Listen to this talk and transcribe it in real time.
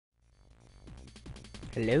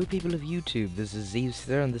Hello people of YouTube, this is Zeus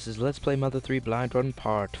there and this is Let's Play Mother 3 Blind Run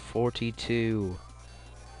Part 42.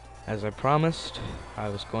 As I promised, I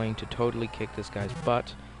was going to totally kick this guy's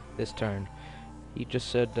butt this turn. He just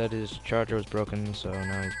said that his charger was broken, so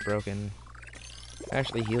now he's broken.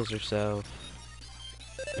 Ashley heals herself,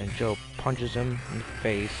 and Joe punches him in the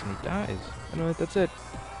face and he dies. Anyway, that's it.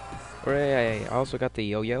 Hooray, I also got the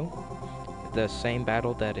yo-yo. The same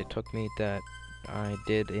battle that it took me that I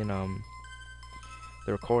did in,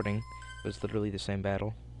 the recording. It was literally the same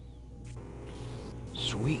battle.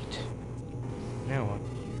 Sweet. Now what?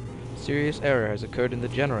 Serious error has occurred in the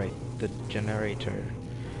generator.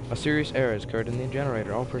 A serious error has occurred in the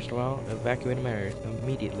generator. All personnel evacuate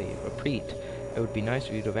immediately. Repeat. It would be nice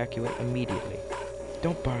for you to evacuate immediately.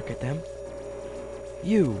 Don't bark at them.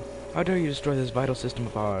 You! How dare you destroy this vital system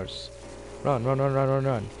of ours? Run, run, run, run, run,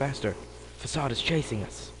 run. Faster. Facade is chasing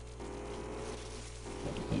us.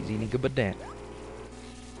 Easy nigga but that.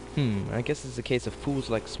 I guess it's a case of fools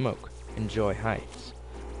like Smoke. Enjoy heights.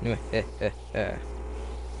 I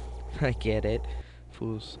get it.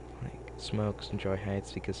 Fools like Smokes enjoy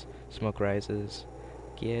heights because smoke rises.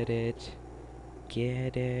 Get it.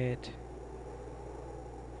 Get it.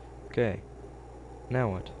 Okay.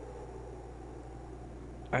 Now what?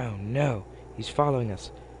 Oh no! He's following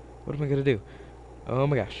us. What am I gonna do? Oh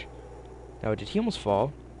my gosh. Now, did he almost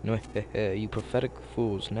fall? You prophetic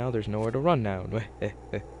fools. Now there's nowhere to run now.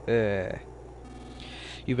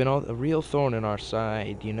 You've been a real thorn in our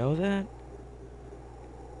side. You know that?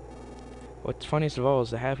 What's funniest of all is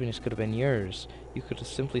the happiness could have been yours. You could have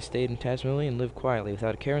simply stayed in Tasmania and lived quietly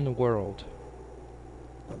without a care in the world.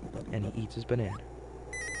 And he eats his banana.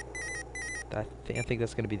 I think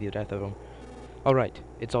that's going to be the death of him. Alright,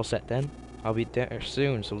 it's all set then. I'll be there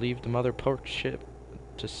soon, so leave the mother port ship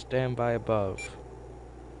to stand by above.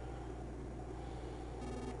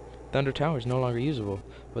 Thunder Tower is no longer usable,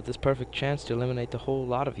 but this perfect chance to eliminate the whole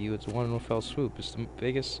lot of you is one fell swoop. It's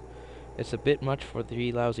a bit much for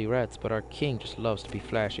 3 lousy rats, but our king just loves to be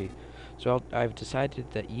flashy. So I've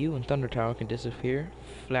decided that you and Thunder Tower can disappear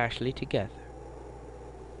flashly together.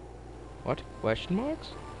 What? Question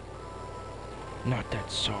marks? Not that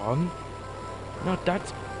song. Not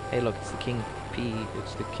that. Hey, look, it's the King P.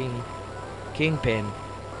 It's the Kingpin.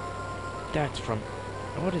 That's from.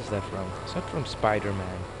 What is that from? Is that from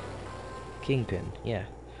Spider-Man? Kingpin, yeah.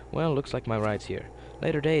 Well, looks like my ride's here.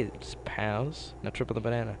 Later days, pals. Now triple the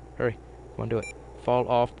banana. Hurry. Come on, do it. Fall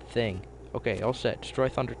off the thing. Okay, all set. Destroy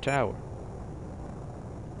Thunder Tower.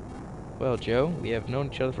 Well, Joe, we have known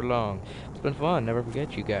each other for long. It's been fun. Never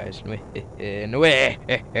forget you guys.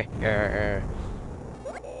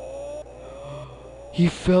 He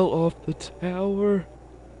fell off the tower.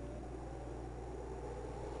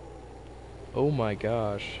 Oh my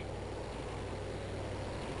gosh.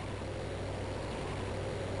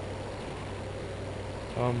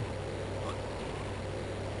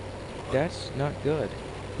 That's not good.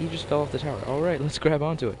 He just fell off the tower. Alright, let's grab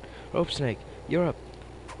onto it. Rope Snake, you're up.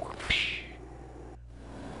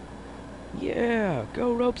 Yeah,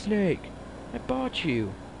 go Rope Snake. I bought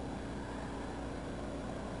you.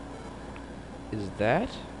 Is that?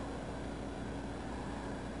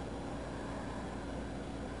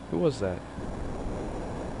 Who was that?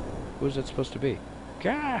 Who was that supposed to be?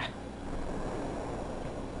 Gah!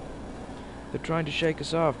 They're trying to shake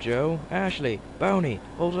us off, Joe. Ashley, Boney,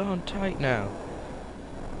 hold on tight now.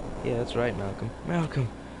 Yeah, that's right, Malcolm. Malcolm,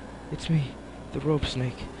 it's me, the Rope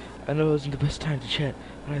Snake. I know it isn't the best time to chat,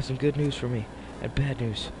 but I have some good news for me, and bad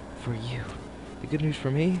news for you. The good news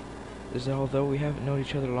for me is that although we haven't known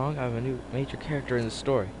each other long, I have a new major character in the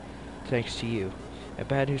story, thanks to you. And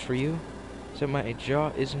bad news for you is that my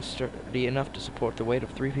jaw isn't sturdy enough to support the weight of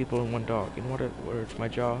 3 people and 1 dog. In other words, my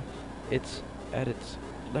jaw, it's at its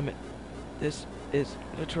limit. This is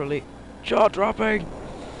literally jaw-dropping!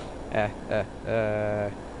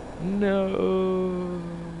 No!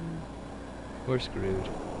 We're screwed.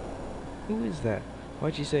 Who is that?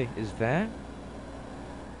 Why'd you say, is that?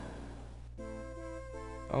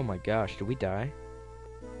 Oh my gosh, did we die?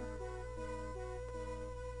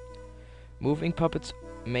 Moving puppets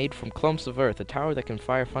made from clumps of earth, a tower that can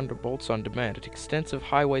fire thunderbolts on demand, extensive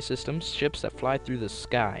highway systems, ships that fly through the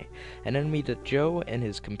sky. An enemy that Joe and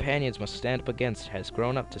his companions must stand up against has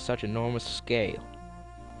grown up to such enormous scale.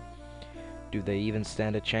 Do they even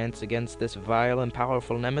stand a chance against this vile and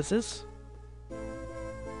powerful nemesis?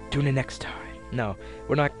 Tune in next time. No,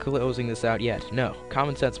 we're not closing this out yet. No,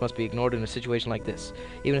 common sense must be ignored in a situation like this.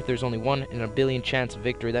 Even if there's only 1 in a billion chance of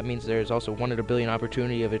victory, that means there's also 1 in a billion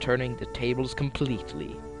opportunity of turning the tables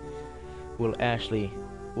completely. Will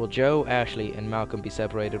Joe, Ashley, and Malcolm be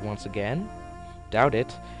separated once again? Doubt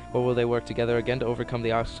it. Or will they work together again to overcome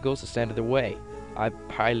the obstacles that stand in their way? I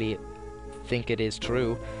highly think it is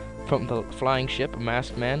true. From the flying ship, a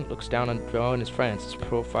masked man looks down on Joe and his friends. His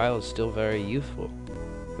profile is still very youthful.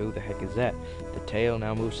 Who the heck is that? The tale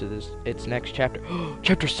now moves to its next chapter.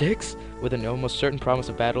 Chapter 6? With an almost certain promise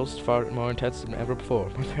of battles far more intense than ever before.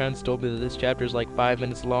 My parents told me that this chapter is like 5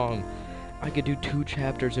 minutes long. I could do 2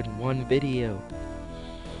 chapters in one video.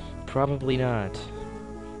 Probably not.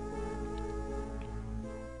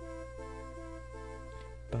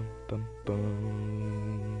 Bum bum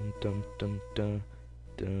bum dum dum dum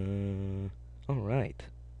dum. Alright.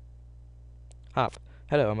 Hop.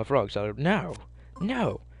 Hello, I'm a frog seller. No!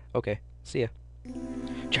 No! Okay, see ya.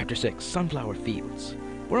 Chapter 6, Sunflower Fields.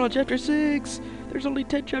 We're on Chapter 6! There's only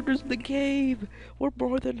 10 chapters in the cave! We're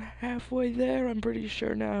more than halfway there, I'm pretty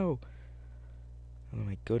sure now. Oh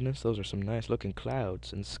my goodness, those are some nice looking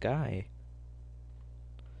clouds and sky.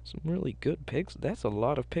 Some really good pics. That's a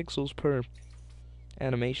lot of pixels per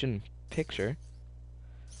animation picture.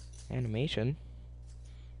 Animation.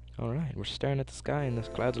 Alright, we're staring at the sky and the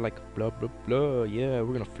clouds are like blah blah blah. Yeah,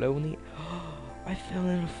 we're gonna flow in the... I fell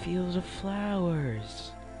in a field of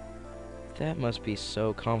flowers. That must be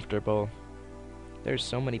so comfortable. There's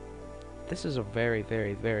so many... This is a very,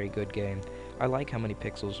 very, very good game. I like how many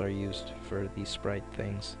pixels are used for these sprite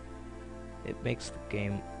things. It makes the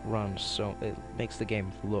game run so... It makes the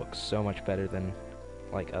game look so much better than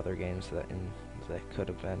like other games that could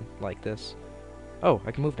have been like this. Oh,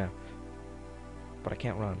 I can move now. But I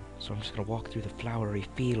can't run, so I'm just gonna walk through the flowery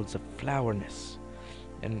fields of flowerness.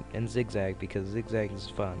 And zigzag, because zigzag is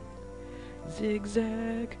fun.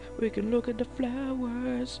 Zigzag, we can look at the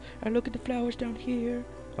flowers. I look at the flowers down here.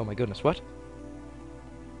 Oh my goodness, what?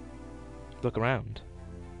 Look around.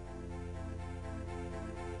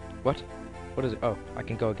 What? What is it? Oh, I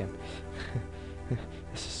can go again.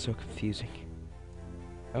 This is so confusing.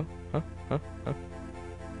 Oh, huh? Huh? Huh?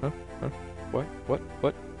 Huh? Huh? What? What?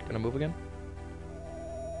 What? Can I move again?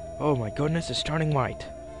 Oh my goodness, it's turning white.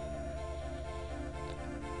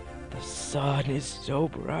 The sun is so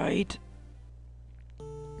bright.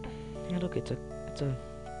 Yeah, look, it's a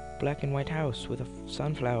black and white house with a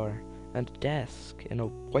sunflower and a desk and a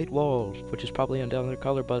white wall, which is probably another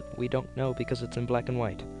color, but we don't know because it's in black and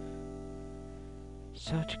white.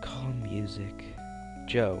 Such calm music.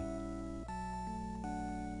 Joe.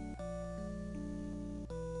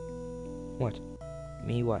 What?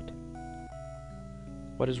 Me what?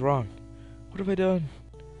 What is wrong? What have I done?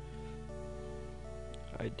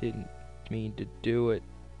 I didn't mean to do it.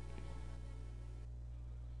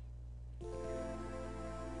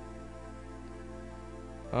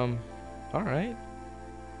 Alright.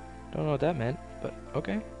 Don't know what that meant, but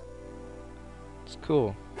okay. It's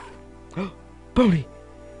cool. Boney!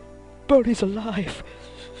 Boney's alive!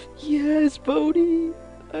 Yes, Boney!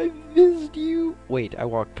 I missed you! Wait, I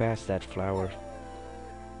walked past that flower.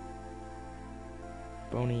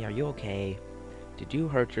 Boney, are you okay? Did you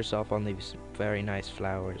hurt yourself on these very nice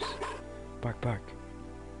flowers? Bark, bark.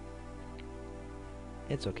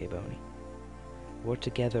 It's okay, Boney. We're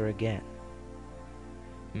together again.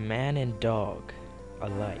 Man and dog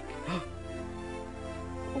alike.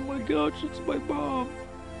 Oh my gosh, it's my mom.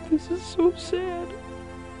 This is so sad.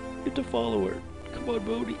 We have to follow her. Come on,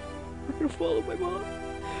 Boney. We're gonna follow my mom.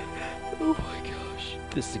 Oh my gosh.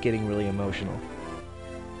 This is getting really emotional.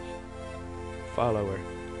 Follow her.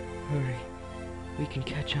 Hurry. We can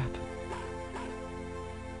catch up.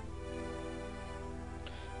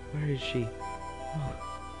 Where is she? Oh,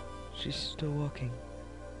 she's still walking.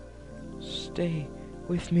 Stay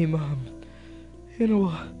with me, Mom.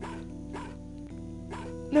 Hinoa.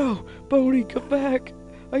 No! Boney, come back!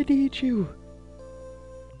 I need you!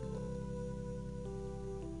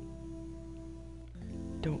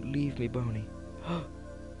 Don't leave me, Boney.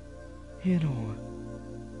 Hinoa.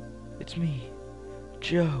 It's me,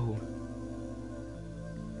 Joe.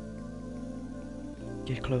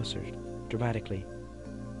 Get closer, dramatically.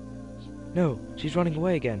 No, she's running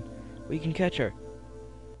away again. We can catch her.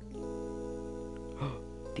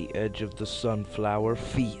 The edge of the sunflower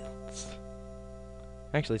fields.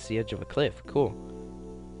 Actually, it's the edge of a cliff. Cool.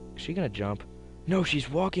 Is she gonna jump? No, she's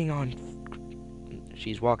walking on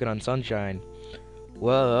sunshine.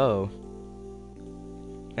 Whoa.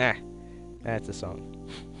 Ah, that's a song.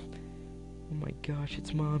 Oh my gosh,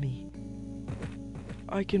 it's Mommy.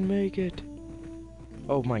 I can make it.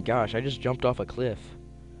 Oh my gosh, I just jumped off a cliff.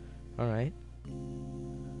 Alright.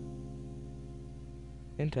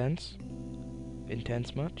 Intense.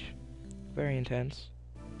 Intense much? Very intense.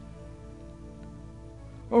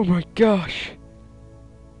 Oh my gosh!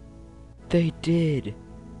 They did!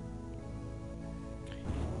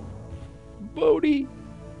 Bodhi!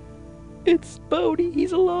 It's Bodhi,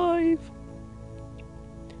 he's alive!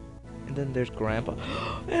 And then there's Grandpa,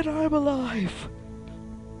 and I'm alive!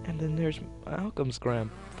 And then there's Malcolm's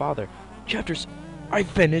grandfather. Chapters, I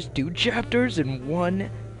finished 2 chapters in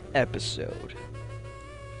 1 episode.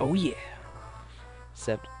 Oh yeah.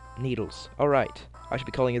 Except needles. Alright, I should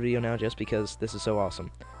be calling it a video now just because this is so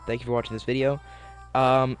awesome. Thank you for watching this video,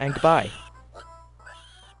 and goodbye.